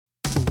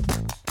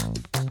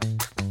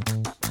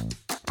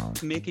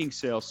think making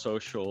sales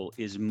social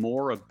is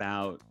more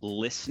about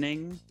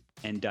listening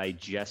and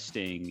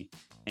digesting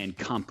and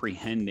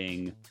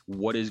comprehending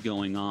what is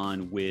going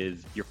on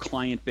with your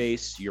client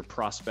base, your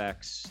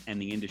prospects, and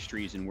the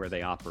industries and where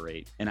they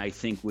operate. And I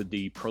think with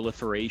the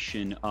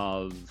proliferation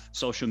of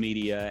social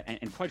media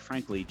and quite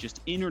frankly,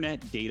 just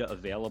internet data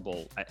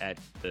available at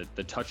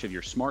the touch of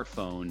your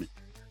smartphone,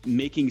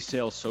 making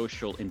sales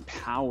social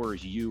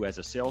empowers you as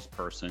a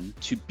salesperson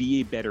to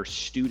be a better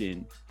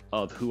student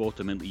of who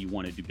ultimately you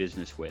want to do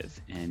business with.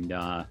 And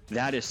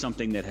that is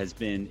something that has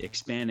been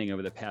expanding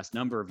over the past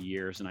number of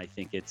years. And I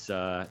think it's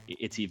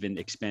even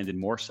expanded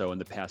more so in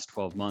the past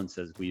 12 months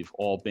as we've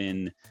all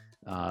been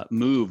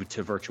moved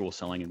to virtual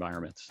selling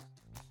environments.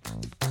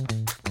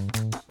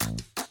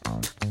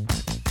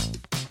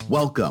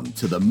 Welcome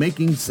to the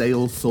Making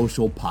Sales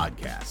Social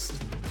podcast,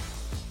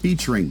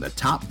 featuring the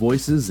top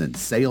voices in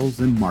sales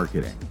and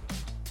marketing.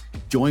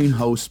 Join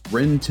hosts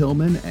Bryn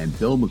Tillman and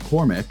Bill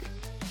McCormick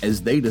as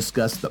they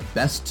discuss the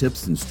best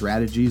tips and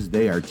strategies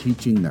they are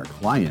teaching their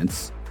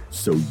clients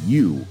so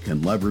you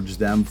can leverage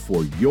them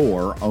for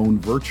your own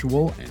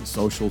virtual and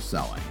social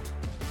selling.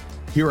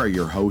 Here are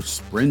your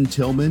hosts, Bryn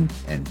Tillman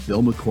and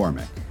Bill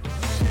McCormick.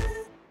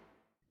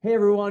 Hey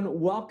everyone,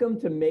 welcome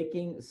to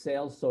Making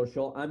Sales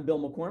Social. I'm Bill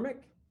McCormick.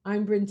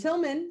 I'm Bryn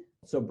Tillman.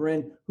 So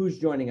Bryn, who's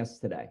joining us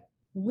today?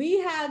 We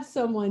have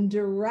someone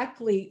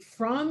directly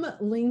from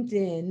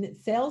LinkedIn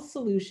Sales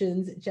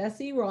Solutions,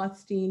 Jesse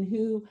Rothstein,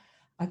 who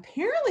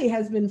apparently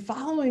has been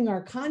following our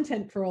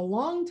content for a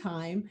long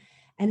time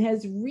and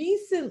has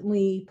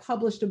recently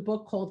published a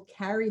book called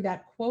Carry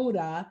That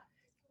Quota,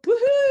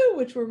 woohoo,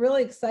 which we're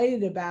really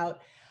excited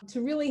about, to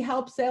really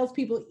help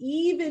salespeople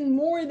even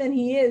more than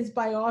he is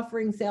by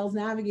offering Sales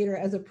Navigator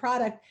as a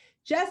product.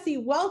 Jesse,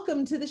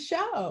 welcome to the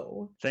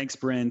show. Thanks,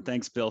 Bryn.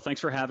 Thanks, Bill.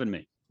 Thanks for having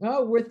me.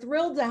 Oh, we're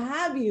thrilled to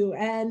have you.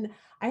 And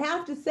I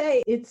have to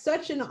say, it's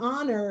such an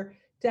honor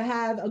to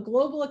have a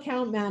global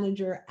account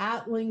manager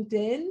at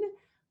LinkedIn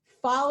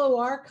follow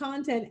our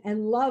content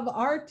and love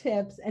our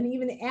tips and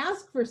even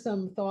ask for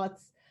some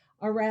thoughts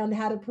around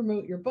how to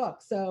promote your book.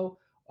 So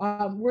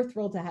we're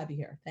thrilled to have you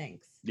here.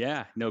 Thanks.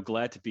 Yeah, no,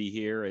 glad to be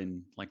here.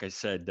 And like I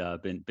said,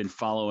 been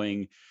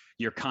following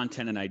your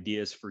content and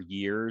ideas for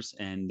years,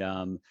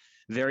 and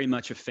very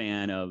much a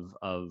fan of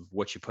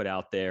what you put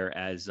out there,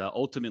 as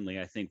ultimately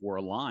I think we're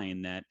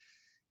aligned that,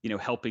 you know,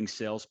 helping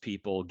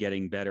salespeople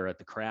getting better at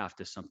the craft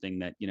is something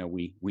that, you know,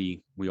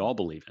 we all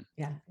believe in.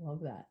 Yeah, love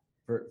that.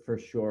 For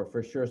sure.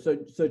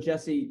 So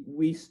Jesse,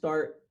 we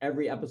start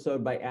every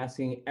episode by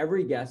asking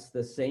every guest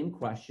the same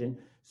question.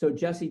 So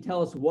Jesse, tell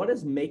us, what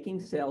does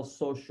making sales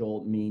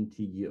social mean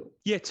to you?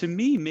 Yeah, to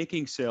me,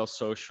 making sales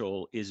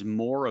social is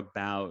more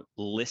about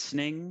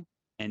listening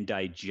and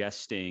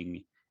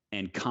digesting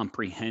and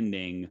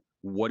comprehending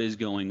what is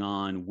going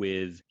on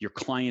with your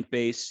client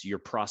base, your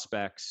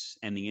prospects,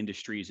 and the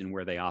industries and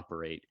where they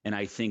operate. And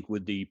I think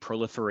with the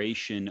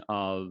proliferation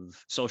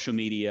of social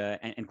media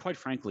and quite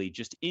frankly,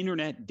 just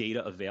internet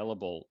data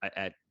available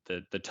at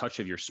the touch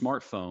of your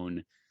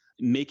smartphone,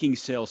 making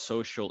sales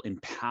social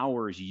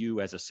empowers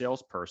you as a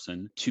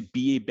salesperson to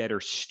be a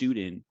better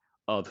student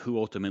of who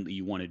ultimately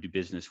you want to do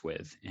business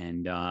with.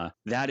 And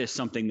that is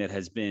something that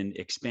has been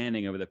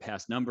expanding over the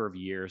past number of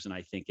years. And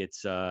I think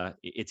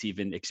it's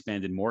even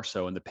expanded more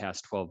so in the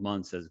past 12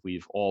 months as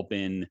we've all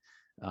been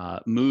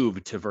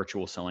moved to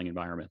virtual selling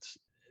environments.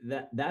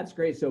 That's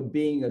great. So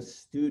being a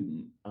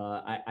student,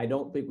 I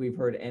don't think we've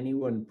heard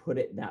anyone put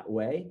it that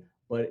way,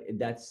 but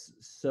that's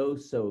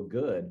so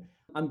good.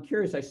 I'm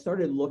curious, I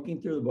started looking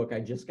through the book.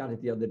 I just got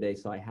it the other day,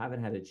 so I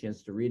haven't had a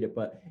chance to read it.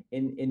 But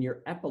in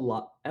your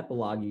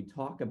epilogue, you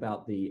talk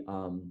about the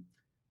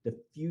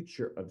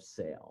future of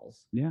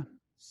sales. Yeah.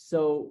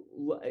 So,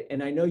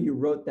 and I know you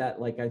wrote that,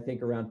 like, I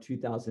think around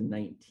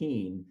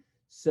 2019.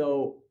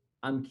 So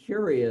I'm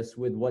curious,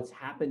 with what's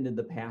happened in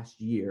the past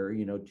year,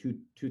 you know,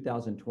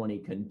 2020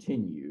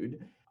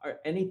 continued. Are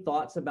any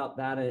thoughts about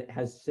that?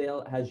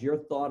 Has your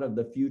thought of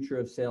the future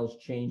of sales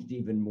changed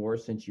even more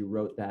since you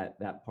wrote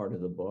that part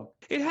of the book?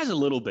 It has a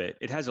little bit.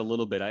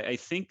 I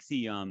think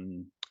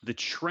the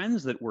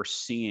trends that we're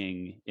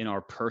seeing in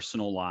our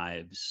personal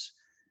lives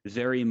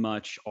very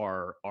much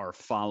are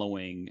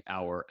following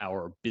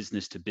our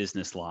business to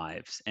business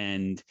lives.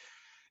 And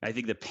I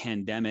think the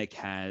pandemic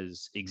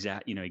has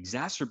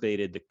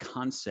exacerbated the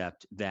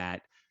concept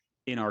that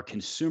in our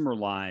consumer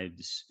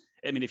lives,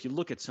 I mean, if you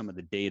look at some of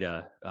the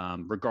data,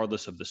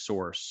 regardless of the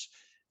source,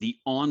 the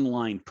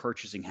online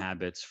purchasing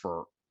habits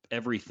for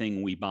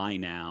everything we buy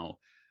now,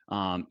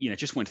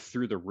 just went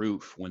through the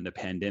roof when the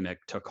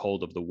pandemic took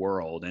hold of the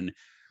world. And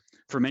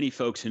for many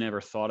folks who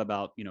never thought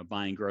about,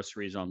 buying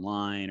groceries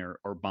online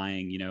or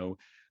buying,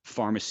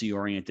 pharmacy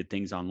oriented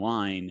things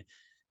online,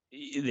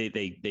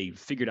 they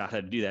figured out how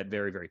to do that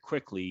very, very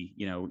quickly,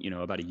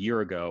 about a year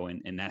ago,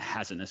 and that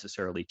hasn't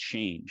necessarily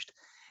changed.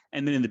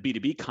 And then in the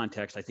B2B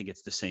context, I think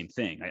it's the same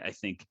thing. I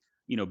think,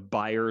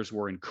 buyers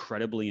were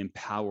incredibly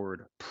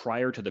empowered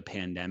prior to the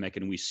pandemic,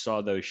 and we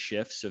saw those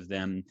shifts of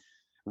them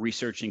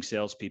researching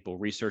salespeople,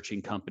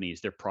 researching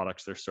companies, their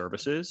products, their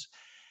services.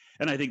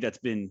 And I think that's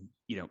been,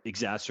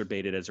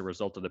 exacerbated as a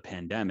result of the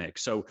pandemic.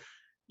 So,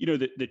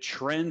 the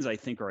trends I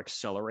think are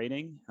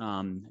accelerating,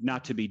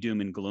 not to be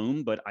doom and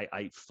gloom, but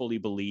I fully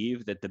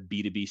believe that the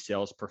B2B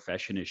sales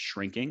profession is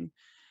shrinking.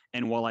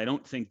 And while I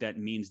don't think that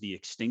means the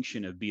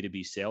extinction of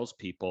B2B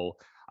salespeople,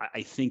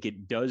 I think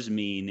it does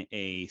mean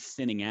a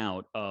thinning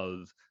out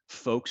of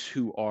folks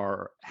who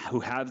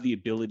have the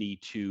ability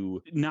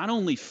to not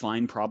only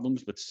find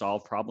problems but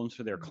solve problems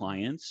for their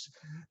clients.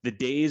 The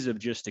days of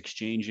just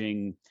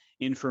exchanging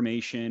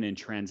information and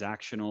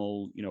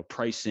transactional,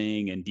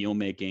 pricing and deal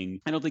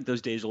making, I don't think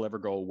those days will ever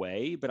go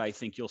away, but I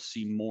think you'll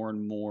see more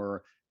and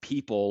more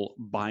people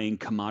buying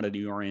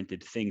commodity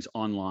oriented things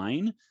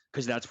online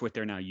because that's what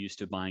they're now used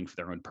to buying for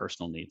their own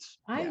personal needs.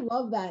 I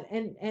love that.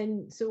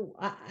 And so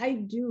I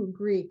do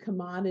agree,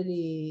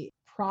 commodity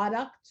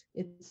product,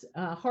 it's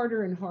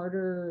harder and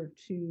harder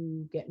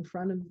to get in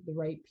front of the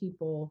right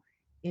people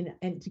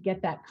and to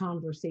get that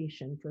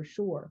conversation for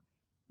sure.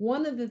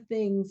 One of the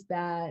things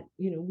that,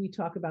 we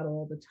talk about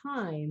all the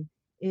time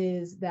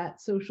is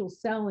that social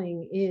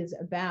selling is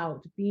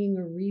about being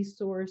a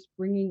resource,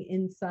 bringing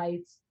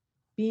insights,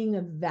 being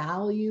of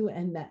value,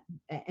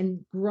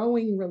 and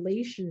growing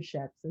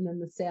relationships, and then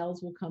the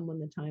sales will come when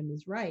the time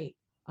is right.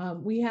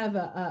 We have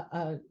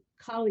a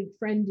colleague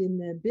friend in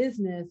the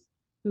business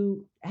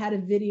who had a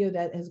video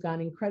that has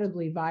gone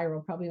incredibly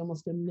viral, probably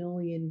almost 1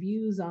 million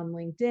views on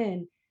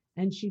LinkedIn,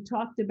 and she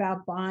talked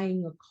about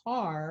buying a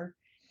car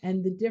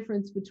and the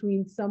difference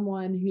between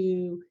someone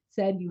who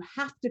said you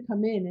have to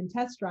come in and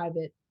test drive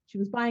it. She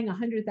was buying a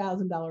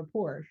 $100,000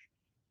 Porsche,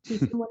 to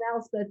someone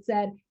else that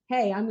said,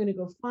 hey, I'm going to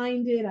go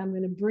find it. I'm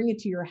going to bring it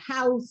to your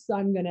house.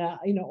 I'm going to,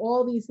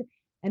 all these,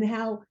 and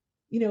how,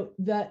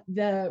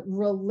 the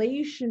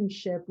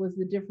relationship was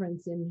the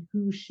difference in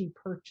who she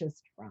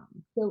purchased from.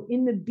 So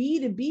in the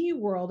B2B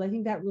world, I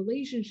think that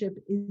relationship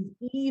is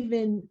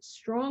even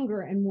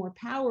stronger and more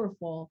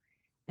powerful.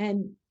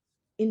 And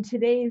in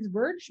today's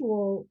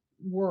virtual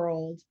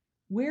world,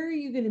 where are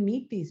you going to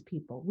meet these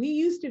people? We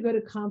used to go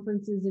to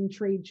conferences and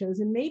trade shows,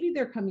 and maybe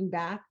they're coming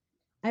back.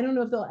 I don't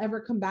know if they'll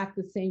ever come back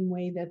the same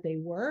way that they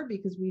were,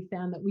 because we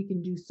found that we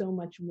can do so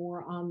much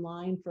more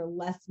online for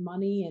less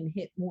money and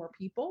hit more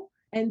people.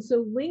 And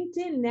so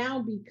LinkedIn now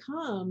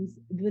becomes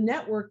the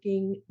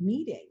networking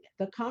meeting,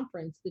 the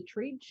conference, the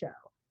trade show.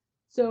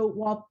 So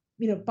while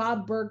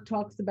Bob Burg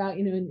talks about,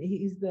 and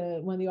he's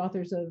one of the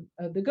authors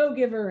of The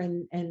Go-Giver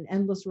and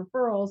Endless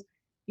Referrals,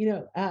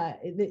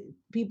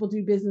 people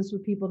do business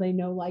with people they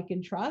know, like,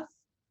 and trust.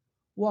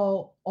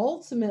 Well,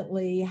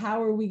 ultimately,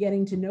 how are we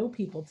getting to know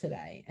people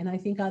today? And I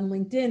think on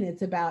LinkedIn,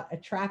 it's about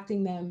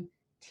attracting them,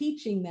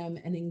 teaching them,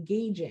 and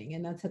engaging.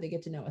 And that's how they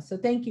get to know us. So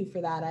thank you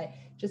for that. I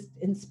just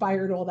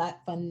inspired all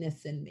that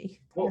funness in me.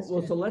 Well,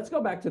 so let's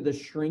go back to the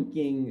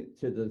shrinking,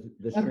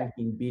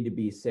 shrinking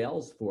B2B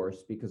sales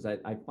force, because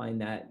I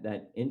find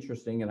that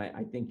interesting. And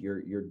I think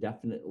you're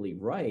definitely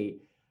right.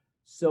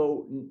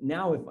 So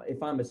now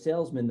if I'm a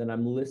salesman, then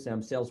I'm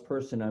a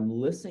salesperson, I'm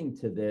listening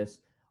to this.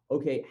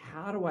 Okay,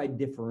 how do I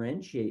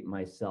differentiate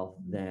myself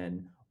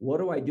then? What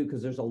do I do?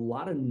 Because there's a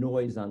lot of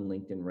noise on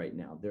LinkedIn right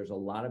now. There's a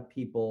lot of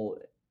people,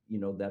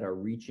 that are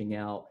reaching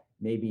out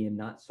maybe in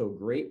not so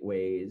great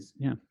ways.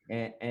 Yeah.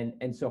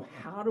 And so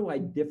how do I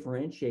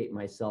differentiate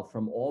myself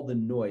from all the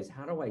noise?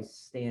 How do I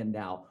stand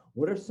out?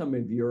 What are some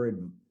of your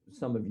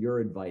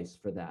advice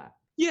for that?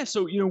 Yeah,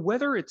 so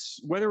whether it's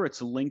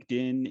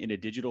LinkedIn in a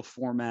digital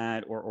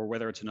format or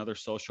whether it's another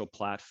social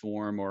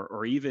platform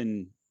or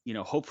even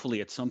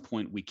hopefully at some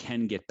point we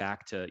can get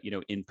back to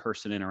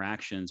in-person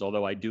interactions,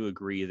 although I do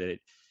agree that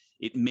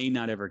it may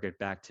not ever get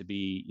back to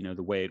be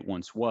the way it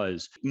once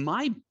was.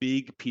 My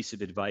big piece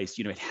of advice,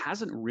 it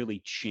hasn't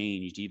really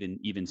changed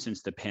even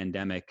since the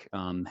pandemic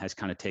has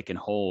kind of taken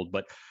hold,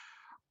 but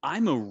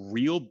I'm a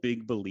real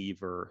big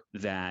believer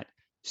that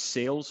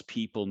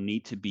salespeople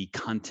need to be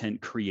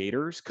content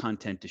creators,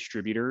 content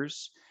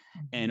distributors,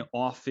 and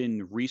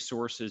often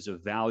resources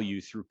of value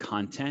through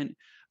content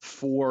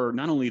for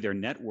not only their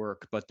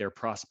network, but their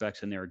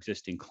prospects and their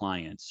existing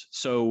clients.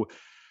 So,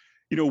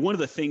 one of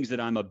the things that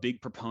I'm a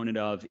big proponent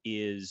of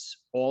is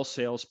all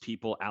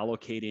salespeople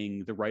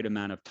allocating the right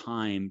amount of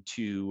time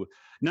to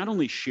not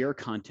only share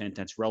content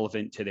that's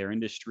relevant to their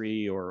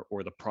industry or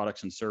the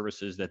products and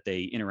services that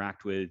they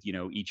interact with,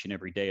 each and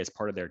every day as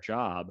part of their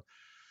job,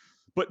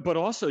 but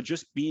also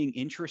just being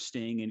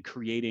interesting and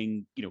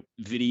creating,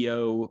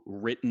 video,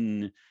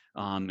 written,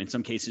 in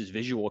some cases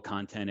visual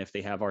content if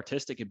they have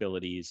artistic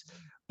abilities.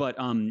 But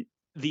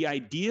the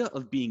idea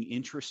of being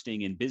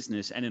interesting in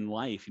business and in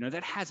life,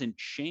 that hasn't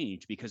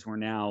changed because we're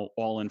now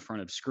all in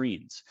front of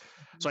screens.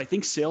 So I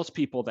think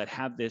salespeople that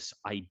have this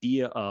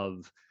idea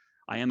of,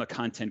 I am a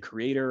content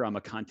creator, I'm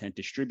a content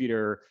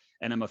distributor,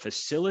 and I'm a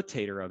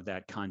facilitator of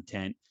that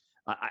content,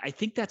 I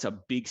think that's a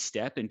big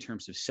step in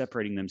terms of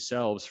separating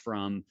themselves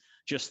from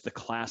just the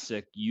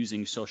classic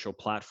using social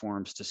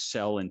platforms to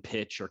sell and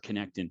pitch or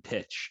connect and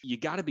pitch. You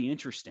got to be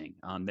interesting.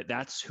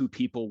 That's who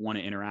people want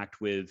to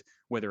interact with,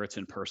 whether it's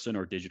in person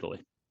or digitally.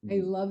 I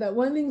love that.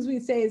 One of the things we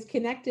say is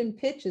connect and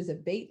pitch is a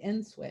bait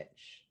and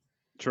switch.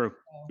 True.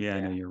 Yeah,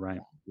 I know you're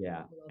right.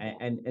 Yeah. I love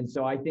And, that. and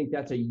so I think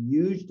that's a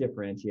huge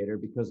differentiator,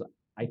 because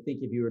I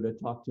think if you were to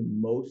talk to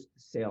most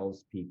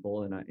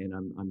salespeople,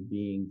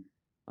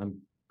 I'm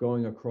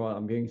going across,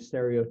 I'm being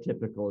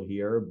stereotypical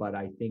here, but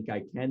I think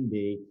I can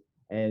be,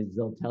 as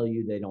they'll tell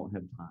you they don't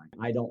have time.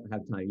 I don't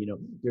have time.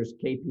 There's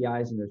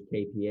KPIs and there's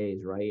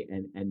KPAs, right?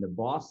 And the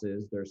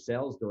bosses, their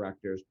sales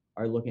directors,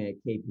 are looking at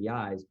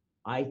KPIs.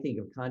 I think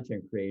of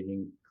content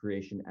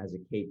creation as a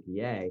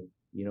KPA,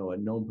 a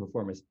known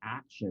performance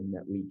action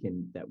that we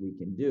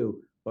can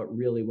do. But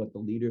really what the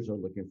leaders are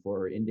looking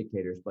for are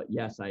indicators. But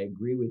yes, I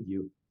agree with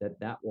you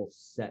that will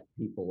set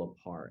people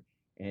apart.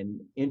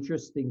 And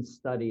interesting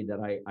study that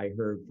I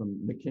heard from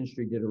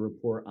McKinsey did a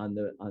report on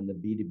the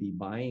B2B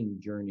buying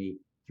journey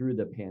through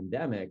the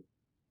pandemic.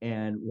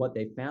 And what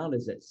they found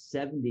is that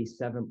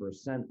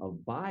 77%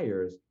 of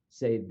buyers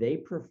say they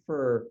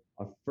prefer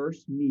a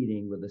first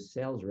meeting with a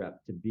sales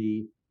rep to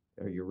be,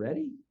 are you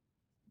ready?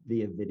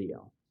 Via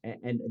video.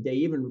 And they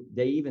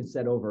even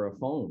said over a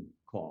phone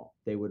call,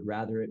 they would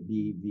rather it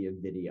be via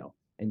video.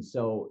 And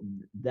so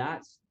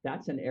that's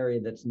an area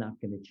that's not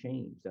going to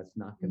change. That's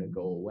not going to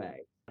go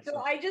away. So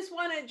I just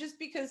want to, just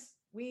because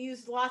we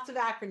use lots of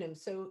acronyms.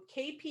 So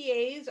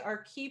KPAs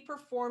are key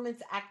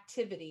performance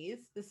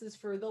activities. This is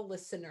for the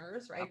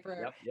listeners, right?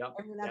 For Yep.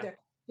 everyone out there.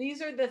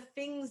 These are the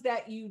things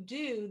that you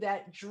do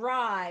that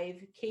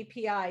drive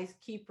KPIs,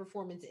 key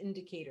performance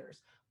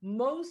indicators.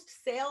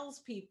 Most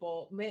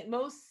salespeople,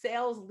 most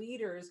sales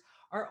leaders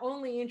are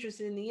only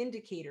interested in the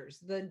indicators,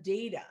 the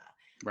data,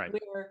 Right.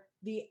 where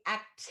the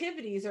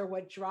activities are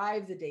what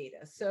drive the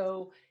data.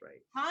 So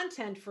Right.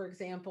 content, for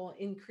example,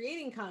 in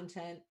creating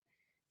content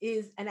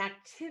is an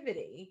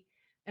activity,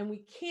 and we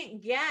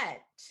can't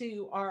get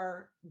to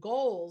our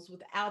goals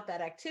without that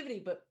activity.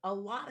 But a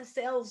lot of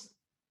sales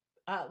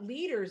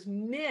leaders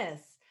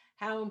miss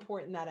how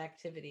important that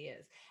activity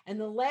is. And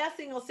the last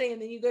thing I'll say,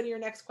 and then you go to your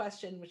next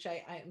question, which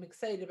I'm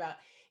excited about,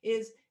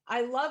 is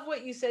I love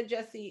what you said,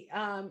 Jesse,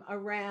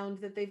 around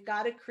that they've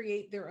got to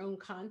create their own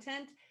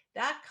content.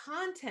 That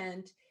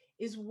content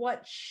is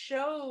what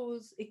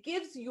shows, it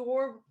gives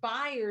your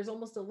buyers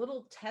almost a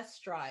little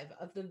test drive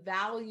of the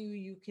value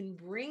you can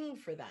bring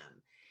for them.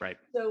 Right.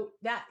 So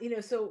that,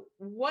 so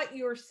what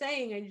you're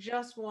saying, I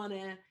just want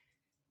to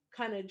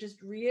kind of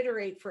just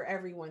reiterate for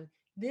everyone,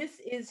 this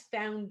is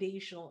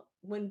foundational.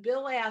 When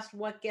Bill asked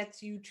what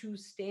gets you to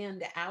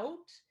stand out,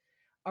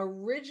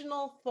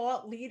 original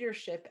thought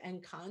leadership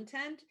and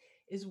content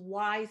is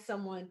why would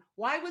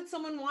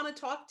someone want to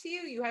talk to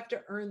you? You have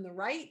to earn the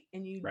right,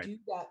 and you Right. do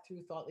that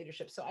through thought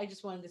leadership. So I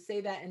just wanted to say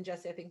that. And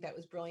Jesse, I think that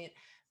was brilliant.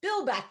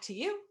 Bill, back to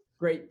you.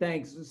 Great,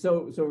 thanks.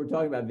 So we're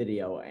talking about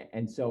video,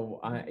 and so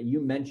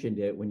you mentioned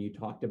it when you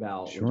talked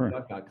about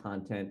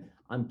content.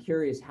 I'm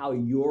curious how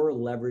you're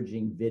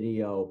leveraging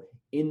video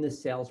in the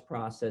sales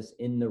process,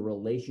 in the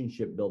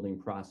relationship building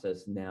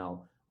process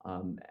now,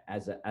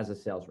 as a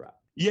sales rep.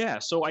 Yeah,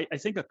 so I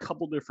think a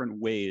couple different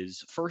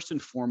ways. First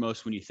and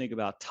foremost, when you think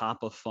about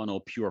top of funnel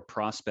pure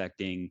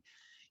prospecting,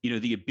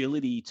 the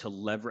ability to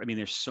leverage. I mean,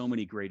 there's so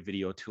many great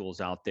video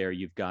tools out there.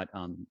 You got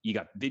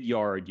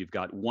Vidyard, you've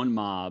got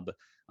OneMob,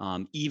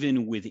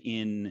 even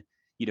within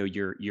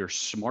your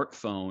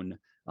smartphone.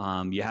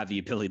 You have the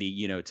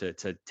ability,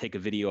 to take a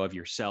video of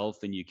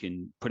yourself, and you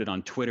can put it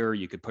on Twitter,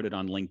 you could put it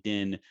on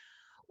LinkedIn,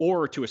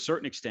 or to a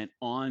certain extent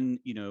on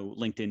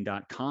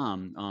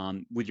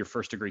linkedin.com, with your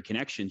first degree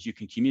connections. You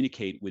can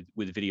communicate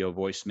with video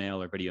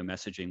voicemail or video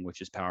messaging, which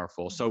is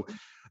powerful. So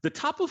the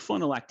top of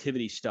funnel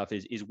activity stuff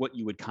is what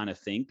you would kind of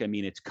think. I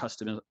mean, it's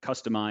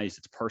customized,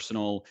 it's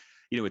personal,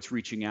 it's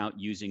reaching out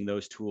using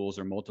those tools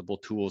or multiple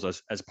tools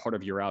as part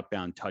of your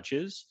outbound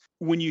touches.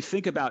 When you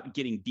think about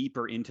getting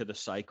deeper into the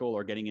cycle,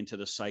 or getting into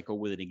the cycle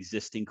with an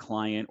existing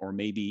client, or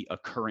maybe a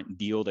current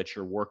deal that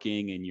you're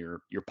working and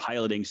you're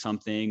piloting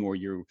something, or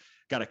you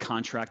got a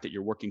contract that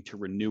you're working to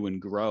renew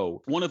and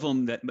grow. One of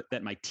them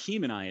that my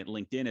team and I at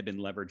LinkedIn have been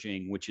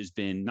leveraging, which has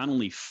been not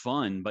only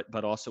fun,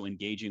 but also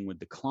engaging with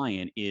the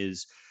client,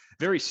 is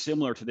very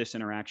similar to this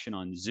interaction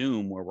on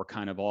Zoom, where we're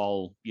kind of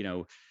all,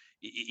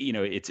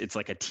 it's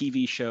like a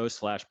TV show /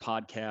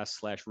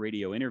 podcast /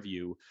 radio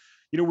interview.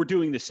 We're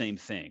doing the same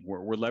thing.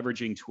 We're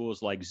leveraging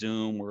tools like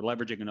Zoom. We're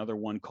leveraging another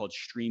one called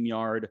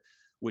StreamYard,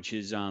 which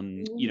is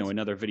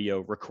another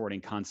video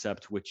recording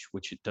concept, which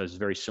does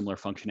very similar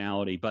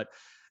functionality. But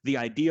the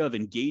idea of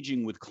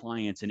engaging with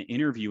clients and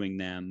interviewing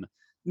them,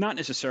 not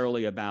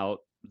necessarily about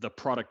the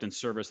product and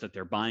service that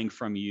they're buying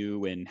from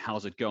you and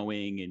how's it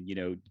going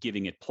and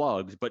giving it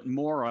plugs, but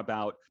more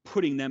about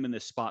putting them in the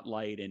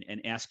spotlight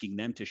and asking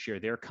them to share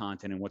their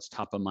content and what's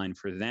top of mind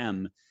for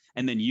them,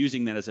 and then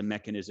using that as a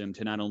mechanism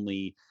to not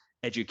only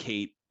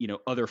educate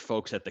other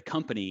folks at the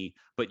company,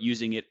 but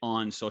using it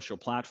on social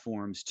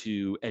platforms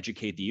to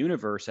educate the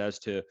universe as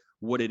to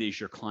what it is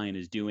your client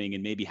is doing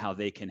and maybe how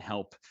they can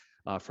help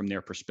from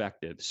their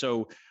perspective.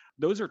 So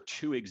those are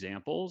two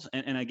examples.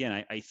 And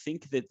again, I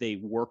think that they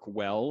work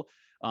well,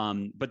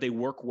 but they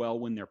work well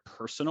when they're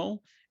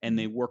personal, and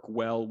they work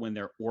well when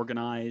they're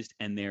organized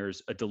and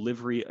there's a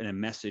delivery and a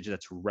message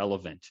that's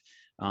relevant.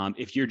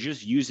 If you're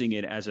just using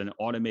it as an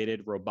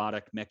automated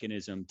robotic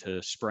mechanism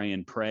to spray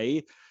and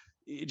pray,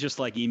 just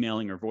like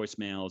emailing or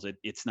voicemails,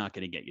 it's not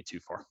going to get you too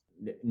far.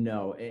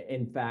 No,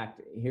 in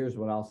fact, here's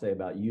what I'll say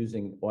about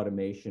using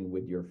automation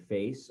with your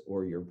face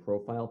or your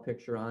profile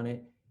picture on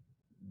it.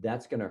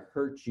 That's going to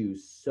hurt you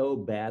so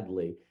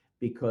badly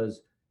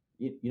because,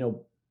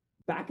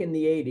 back in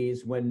the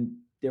 80s when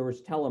there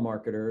was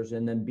telemarketers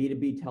and then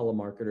B2B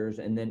telemarketers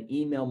and then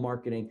email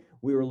marketing,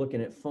 we were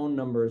looking at phone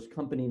numbers,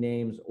 company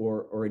names,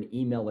 or an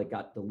email that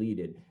got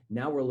deleted.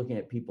 Now we're looking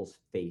at people's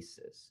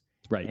faces.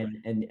 Right.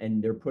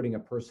 And they're putting a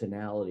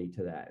personality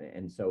to that.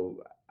 And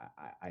so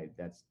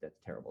that's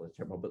terrible. That's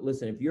terrible. But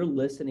listen, if you're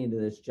listening to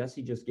this,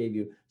 Jesse just gave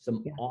you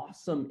some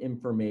awesome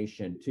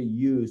information to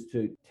use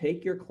to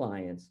take your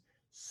clients,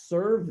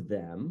 serve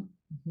them,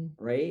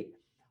 right?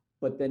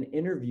 But then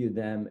interview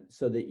them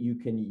so that you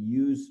can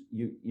use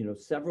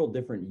several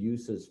different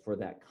uses for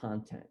that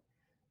content.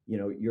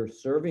 You're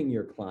serving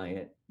your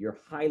client, you're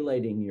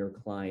highlighting your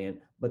client,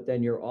 but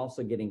then you're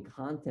also getting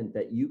content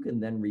that you can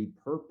then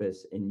repurpose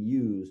and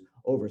use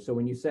over. So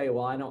when you say,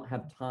 well, I don't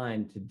have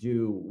time to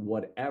do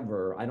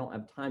whatever, I don't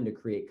have time to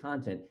create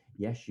content.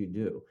 Yes, you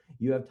do.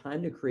 You have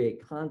time to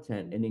create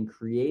content. And in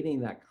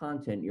creating that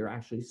content, you're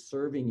actually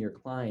serving your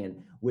client,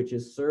 which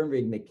is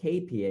serving the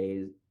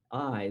KPIs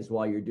eyes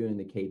while you're doing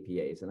the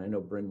KPAs. And I know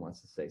Bryn wants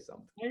to say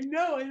something. I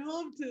know, I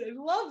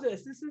love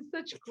this. This is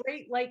such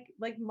great, like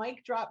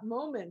mic drop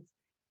moments.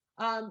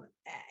 A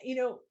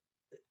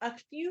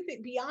few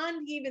things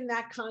beyond even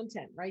that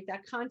content, right?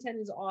 That content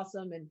is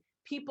awesome and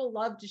people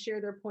love to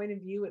share their point of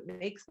view. It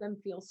makes them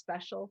feel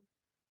special.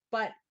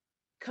 But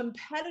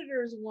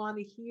competitors want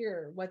to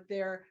hear what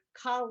their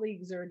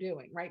colleagues are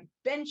doing, right?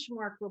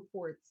 Benchmark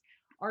reports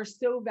are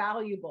so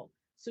valuable.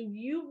 So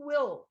you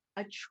will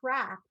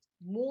attract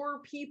more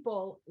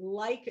people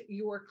like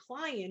your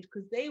client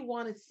because they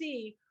want to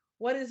see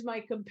what is my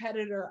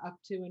competitor up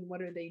to and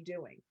what are they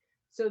doing.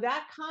 So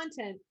that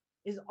content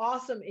is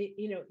awesome.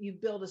 You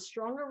build a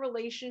stronger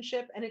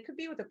relationship, and it could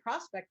be with a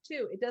prospect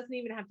too. It doesn't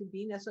even have to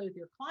be necessarily with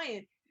your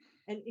client.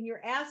 And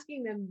you're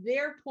asking them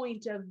their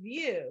point of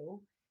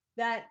view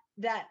that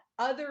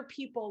other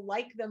people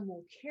like them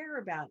will care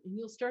about, and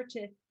you'll start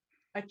to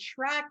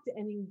attract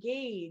and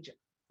engage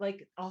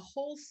like a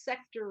whole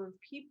sector of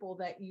people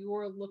that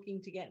you're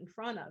looking to get in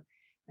front of.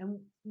 And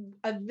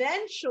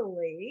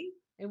eventually,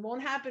 it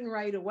won't happen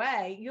right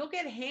away, you'll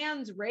get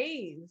hands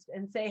raised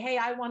and say, hey,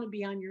 I want to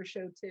be on your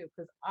show too,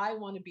 because I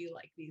want to be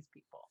like these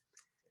people.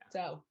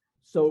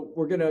 So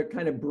we're going to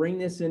kind of bring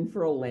this in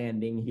for a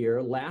landing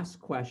here. Last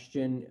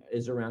question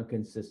is around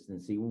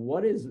consistency.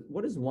 What is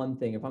one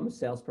thing, if I'm a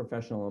sales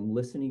professional, I'm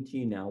listening to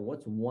you now,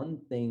 what's one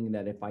thing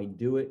that if I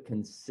do it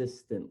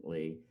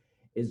consistently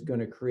is going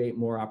to create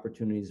more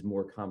opportunities,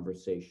 more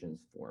conversations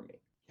for me?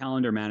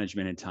 Calendar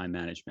management and time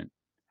management.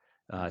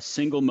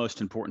 Single most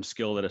important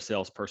skill that a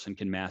salesperson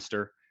can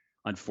master.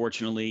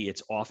 Unfortunately,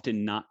 it's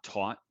often not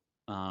taught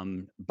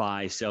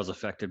by sales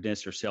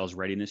effectiveness or sales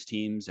readiness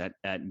teams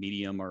at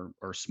medium or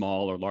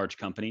small or large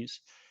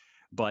companies.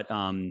 But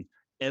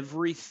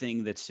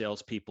everything that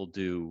salespeople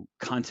do,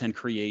 content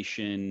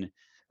creation,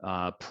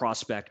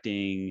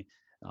 prospecting,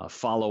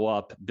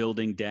 follow-up,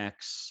 building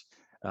decks,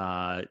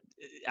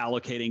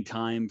 allocating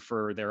time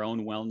for their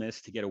own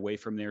wellness to get away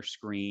from their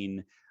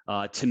screen.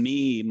 To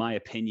me, my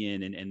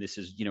opinion, and this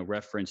is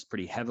referenced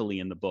pretty heavily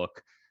in the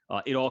book,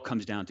 it all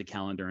comes down to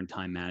calendar and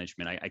time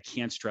management. I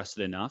can't stress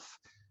it enough.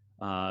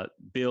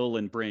 Bill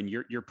and Bryn,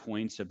 your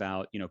points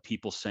about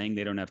people saying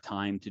they don't have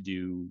time to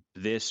do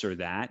this or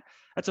that,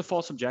 that's a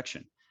false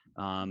objection.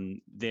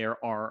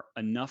 There are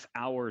enough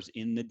hours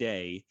in the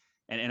day,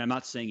 and I'm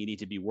not saying you need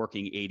to be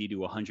working 80 to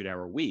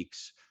 100-hour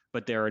weeks,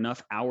 but there are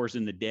enough hours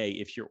in the day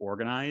if you're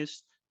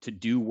organized to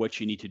do what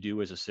you need to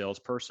do as a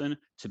salesperson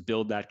to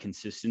build that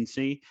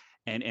consistency.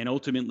 And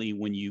ultimately,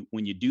 when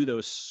you do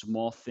those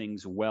small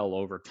things well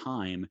over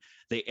time,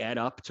 they add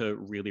up to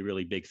really,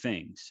 really big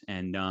things.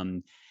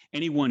 And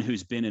anyone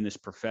who's been in this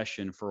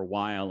profession for a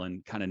while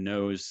and kind of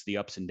knows the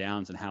ups and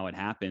downs and how it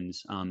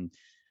happens,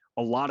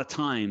 a lot of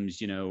times,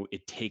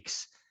 it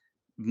takes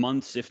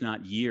months, if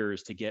not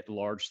years, to get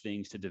large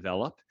things to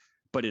develop.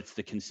 But it's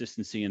the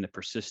consistency and the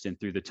persistence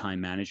through the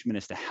time management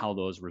as to how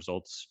those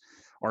results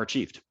are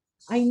achieved.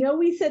 I know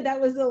we said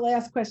that was the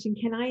last question.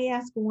 Can I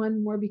ask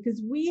one more?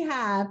 Because we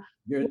have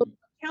your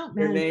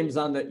name's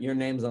on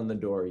the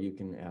door. You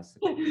can ask.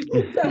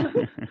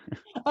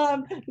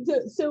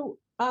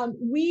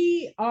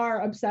 We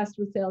are obsessed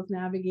with Sales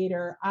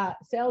Navigator.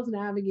 Sales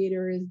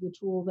Navigator is the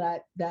tool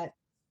that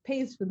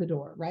pays for the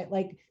door, right?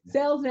 Like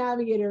Sales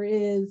Navigator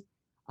is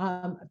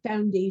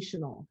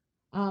foundational.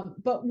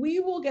 But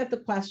we will get the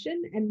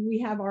question and we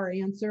have our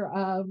answer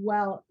of,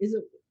 well, is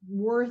it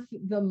worth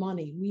the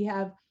money? We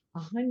have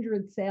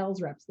 100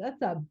 sales reps.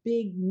 That's a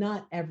big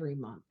nut every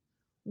month.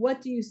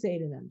 What do you say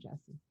to them,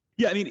 Jesse?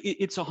 Yeah, I mean,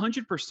 it's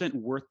 100%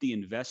 worth the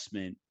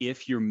investment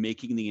if you're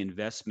making the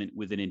investment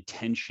with an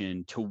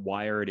intention to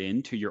wire it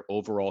into your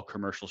overall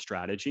commercial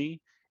strategy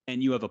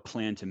and you have a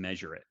plan to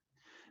measure it.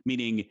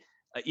 Meaning,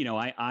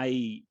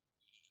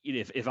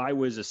 if I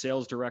was a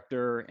sales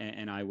director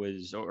and I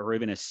was, or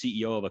even a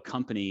CEO of a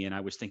company, and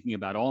I was thinking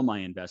about all my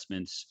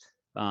investments,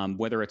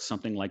 whether it's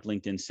something like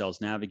LinkedIn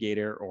Sales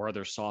Navigator or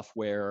other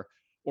software,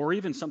 or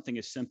even something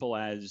as simple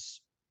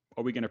as,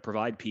 are we going to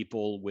provide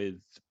people with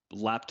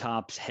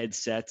laptops,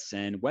 headsets,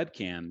 and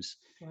webcams?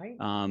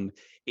 Right.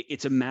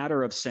 It's a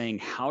matter of saying,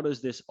 how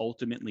does this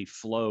ultimately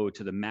flow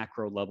to the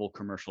macro level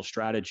commercial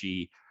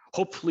strategy,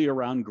 hopefully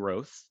around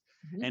growth,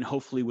 and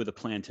hopefully with a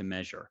plan to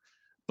measure.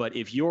 But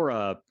if you're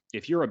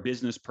a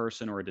business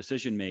person or a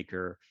decision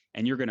maker,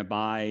 and you're going to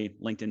buy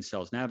LinkedIn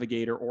Sales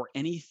Navigator or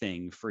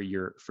anything for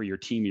your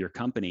team, your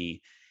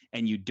company,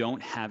 and you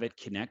don't have it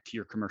connect to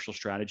your commercial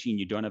strategy, and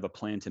you don't have a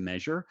plan to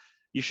measure,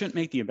 you shouldn't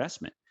make the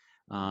investment.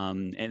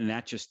 And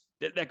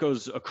that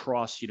goes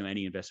across,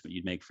 any investment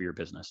you'd make for your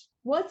business.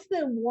 What's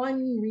the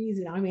one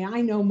reason? I mean,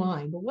 I know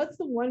mine, but what's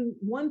the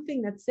one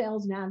thing that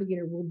Sales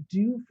Navigator will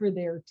do for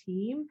their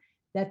team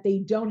that they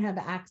don't have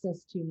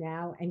access to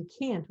now and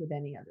can't with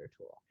any other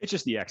tool? It's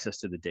just the access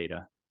to the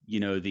data.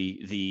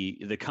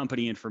 The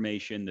company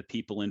information, the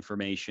people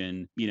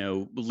information.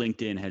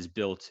 LinkedIn has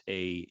built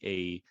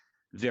a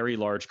very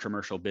large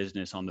commercial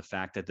business on the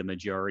fact that the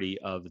majority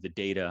of the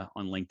data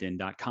on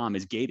LinkedIn.com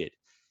is gated.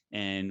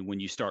 And when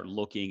you start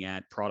looking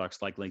at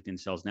products like LinkedIn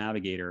Sales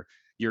Navigator,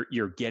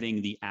 you're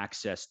getting the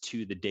access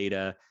to the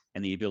data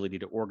and the ability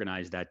to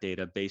organize that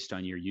data based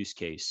on your use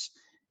case.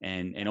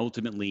 And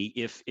ultimately,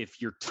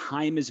 if your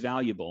time is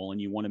valuable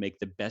and you want to make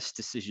the best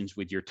decisions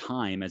with your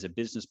time as a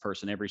business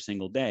person every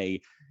single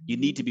day, you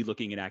need to be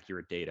looking at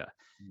accurate data.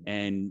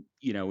 And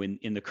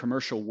in the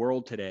commercial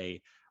world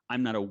today,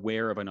 I'm not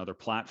aware of another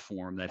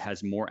platform that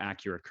has more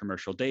accurate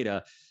commercial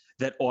data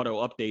that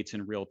auto updates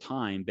in real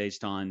time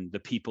based on the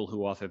people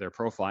who author their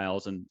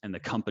profiles and the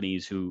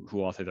companies who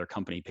author their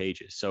company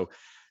pages. So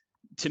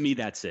to me,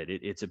 that's it.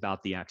 It's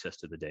about the access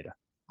to the data.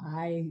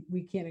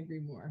 We can't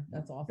agree more.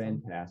 That's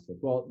awesome. Fantastic.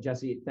 Well,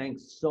 Jesse,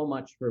 thanks so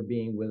much for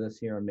being with us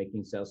here on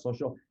Making Sales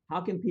Social.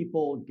 How can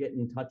people get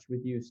in touch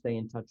with you, stay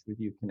in touch with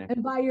you, connect?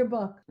 And buy your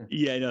book.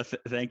 Yeah, no,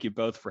 thank you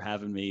both for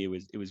having me.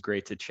 It was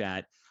great to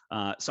chat.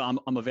 So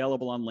I'm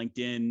available on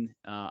LinkedIn.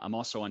 I'm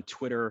also on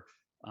Twitter.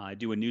 I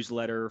do a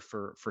newsletter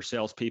for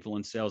salespeople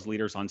and sales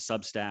leaders on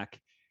Substack.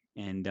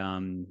 And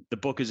the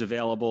book is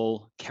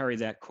available. Carry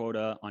That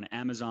Quota on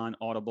Amazon,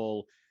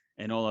 Audible,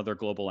 and all other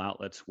global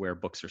outlets where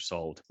books are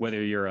sold.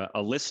 Whether you're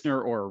a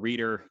listener or a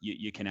reader,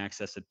 you can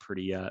access it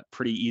pretty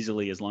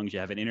easily as long as you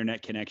have an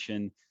internet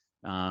connection,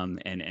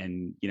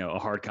 and a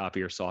hard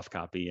copy or soft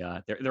copy.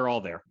 They're all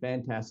there.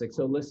 Fantastic.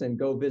 So listen,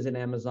 go visit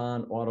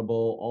Amazon,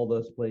 Audible, all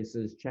those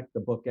places. Check the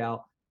book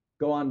out.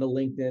 Go on to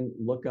LinkedIn,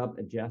 look up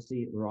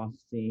Jesse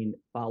Rothstein,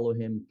 follow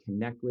him,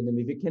 connect with him.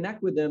 If you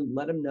connect with him,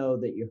 let him know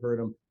that you heard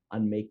him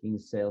on Making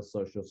Sales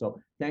Social. So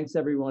thanks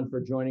everyone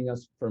for joining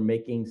us for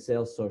Making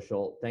Sales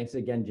Social. Thanks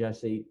again,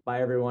 Jesse. Bye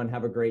everyone.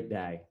 Have a great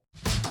day.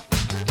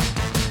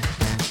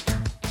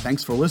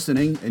 Thanks for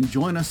listening, and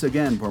join us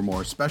again for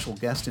more special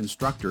guest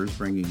instructors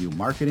bringing you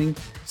marketing,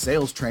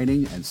 sales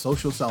training, and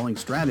social selling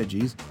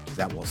strategies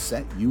that will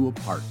set you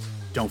apart.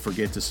 Don't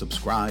forget to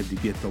subscribe to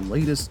get the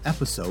latest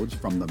episodes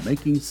from the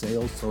Making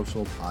Sales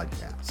Social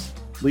podcast.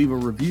 Leave a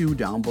review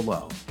down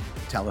below.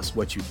 Tell us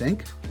what you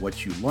think,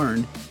 what you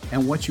learned,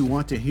 and what you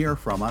want to hear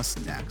from us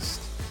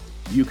next.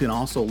 You can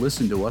also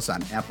listen to us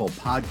on Apple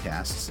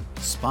Podcasts,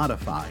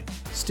 Spotify,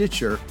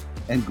 Stitcher,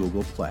 and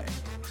Google Play.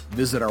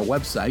 Visit our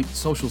website,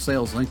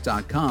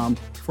 socialsaleslink.com,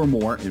 for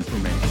more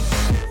information.